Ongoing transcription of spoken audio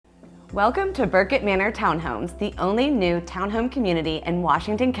Welcome to Burkett Manor Townhomes, the only new townhome community in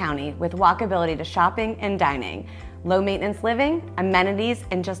Washington County with walkability to shopping and dining, low maintenance living, amenities,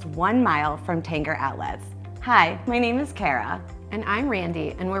 and just 1 mile from Tanger Outlets. Hi, my name is Kara. And I'm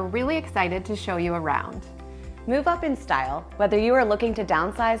Randy, and we're really excited to show you around. Move up in style. Whether you are looking to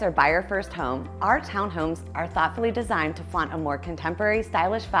downsize or buy your first home, our townhomes are thoughtfully designed to flaunt a more contemporary,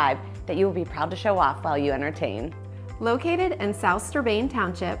 stylish vibe that you will be proud to show off while you entertain. Located in South Strabane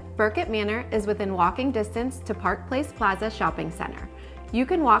Township, Burkett Manor is within walking distance to Park Place Plaza Shopping Center. You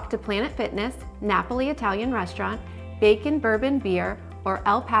can walk to Planet Fitness, Napoli Italian Restaurant, Bacon Bourbon Beer, or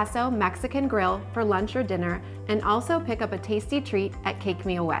El Paso Mexican Grill for lunch or dinner, and also pick up a tasty treat at Cake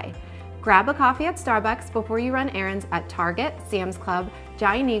Me Away. Grab a coffee at Starbucks before you run errands at Target, Sam's Club,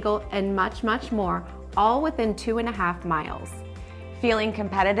 Giant Eagle, and much, much more, all within 2.5 miles. Feeling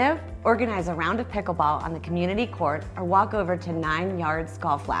competitive? Organize a round of pickleball on the community court or walk over to 9 Yards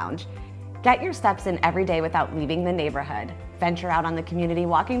Golf Lounge. Get your steps in every day without leaving the neighborhood. Venture out on the community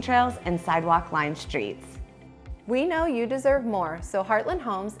walking trails and sidewalk-lined streets. We know you deserve more, so Heartland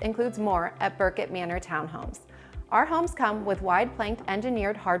Homes includes more at Burkett Manor Townhomes. Our homes come with wide planked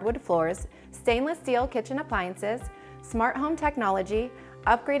engineered hardwood floors, stainless steel kitchen appliances, smart home technology,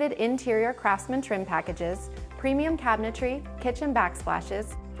 upgraded interior Craftsman trim packages, premium cabinetry, kitchen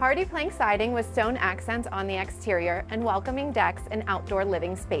backsplashes, hardy plank siding with stone accents on the exterior, and welcoming decks and outdoor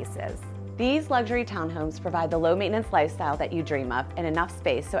living spaces. These luxury townhomes provide the low-maintenance lifestyle that you dream of in enough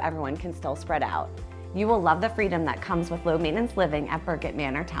space so everyone can still spread out. You will love the freedom that comes with low-maintenance living at Burkett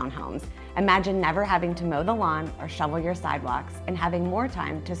Manor Townhomes. Imagine never having to mow the lawn or shovel your sidewalks and having more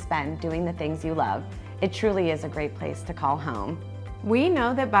time to spend doing the things you love. It truly is a great place to call home. We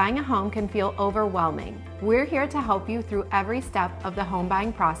know that buying a home can feel overwhelming. We're here to help you through every step of the home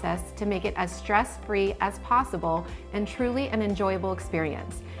buying process to make it as stress-free as possible and truly an enjoyable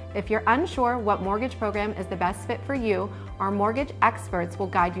experience. If you're unsure what mortgage program is the best fit for you, our mortgage experts will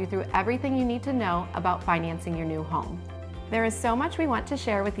guide you through everything you need to know about financing your new home. There is so much we want to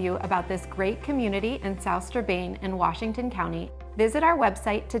share with you about this great community in South Strabane in Washington County. Visit our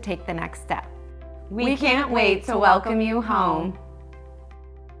website to take the next step. We can't wait to welcome you home.